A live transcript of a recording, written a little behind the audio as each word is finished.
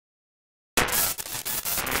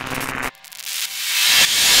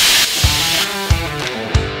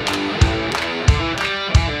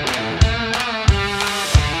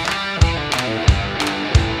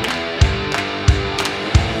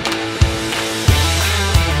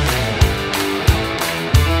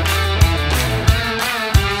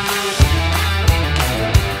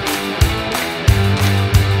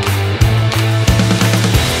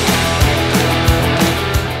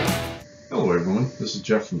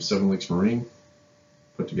from Seven Lakes Marine.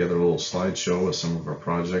 Put together a little slideshow of some of our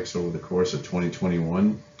projects over the course of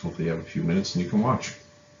 2021. Hopefully you have a few minutes and you can watch.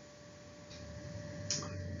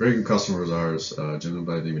 Very good customer of ours, a gentleman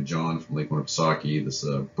by the name of John from Lake Winnipesaukee. This is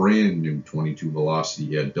a brand new 22 Velocity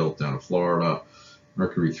he had built down in Florida.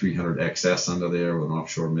 Mercury 300 XS under there with an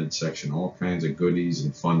offshore midsection, all kinds of goodies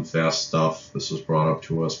and fun, fast stuff. This was brought up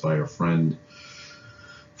to us by our friend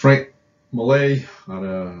Frank Millay out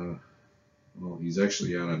of, well, he's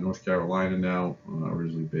actually out of North Carolina now,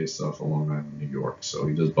 originally based off of Long Island, New York. So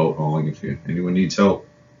he does boat hauling. If anyone needs help,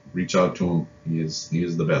 reach out to him. He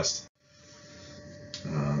is the best.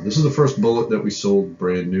 This is the first bullet that we sold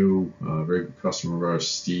brand new. Very good customer of ours,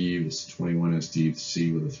 Steve. This is 21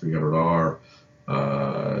 SDC with a 300R.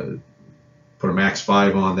 Put a Max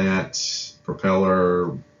 5 on that.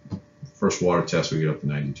 Propeller. First water test, we get up to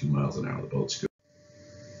 92 miles an hour. The boat's good.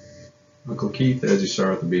 Uncle Keith, as you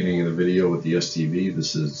saw at the beginning of the video with the STV,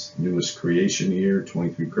 this is newest creation here,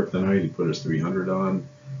 23 Kryptonite. He put his 300 on.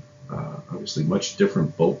 Obviously much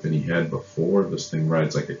different boat than he had before. This thing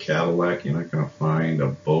rides like a Cadillac. You're not going to find a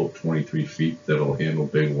boat 23 feet that'll handle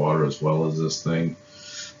big water as well as this thing.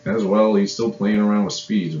 As well, he's still playing around with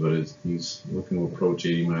speeds, but he's looking to approach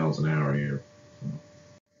 80 miles an hour here.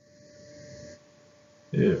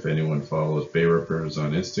 If anyone follows Bay Rippers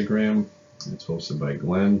on Instagram, it's hosted by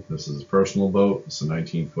Glenn. This is his personal boat. It's a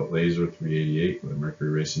 19-foot laser 388 with a Mercury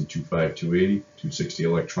Racing 25280, 260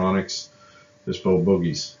 electronics. This boat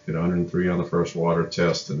boogies. Hit 103 on the first water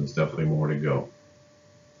test, and there's definitely more to go.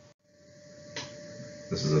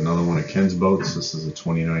 This is another one of Ken's boats. This is a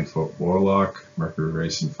 29-foot Warlock Mercury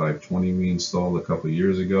Racing 520 we installed a couple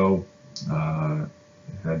years ago.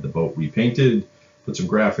 Had the boat repainted, put some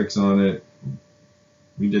graphics on it.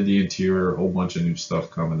 We did the interior, a whole bunch of new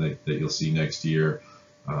stuff coming that you'll see next year.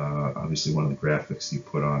 Obviously, one of the graphics he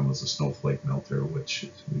put on was a snowflake melter, which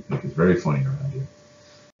we think is very funny around here.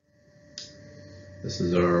 This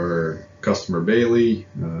is our customer Bailey.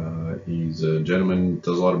 He's a gentleman,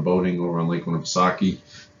 does a lot of boating over on Lake Winnipesaukee.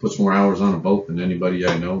 Puts more hours on a boat than anybody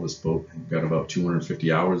I know. This boat got about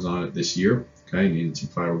 250 hours on it this year. Okay, needed some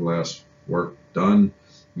fiberglass work done.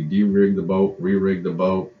 We de-rigged the boat, re-rigged the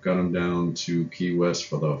boat, got him down to Key West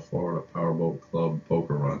for the Florida Powerboat Club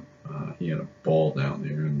poker run. He had a ball down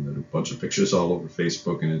there, and there are a bunch of pictures all over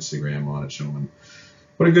Facebook and Instagram on it showing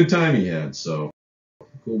what a good time he had. So,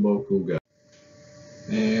 cool boat, cool guy.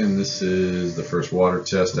 And this is the first water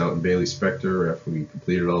test out in Bailey Spectre after we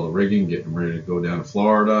completed all the rigging, getting ready to go down to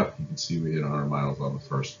Florida. You can see we hit 100 miles on the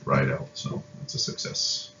first ride out, so that's a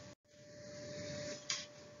success.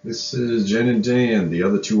 This is Jen and Dan, the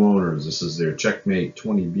other two owners. This is their Checkmate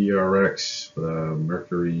 20 BRX with a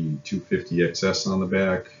Mercury 250 XS on the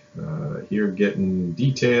back. Here getting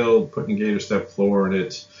detailed, putting gator step floor in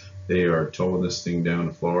it. They are towing this thing down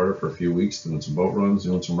to Florida for a few weeks, doing some boat runs,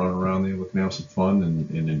 doing some running around there, looking to have some fun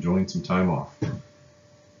and enjoying some time off. Into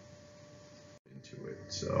it.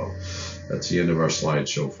 So that's the end of our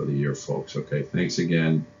slideshow for the year, folks. Okay, thanks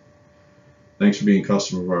again. Thanks for being a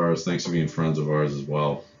customer of ours. Thanks for being friends of ours as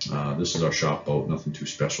well. This is our shop boat, nothing too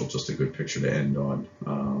special, just a good picture to end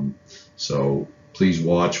on. So please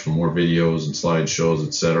watch for more videos and slideshows,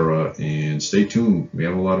 etc. And stay tuned. We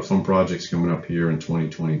have a lot of fun projects coming up here in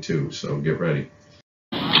 2022, so get ready.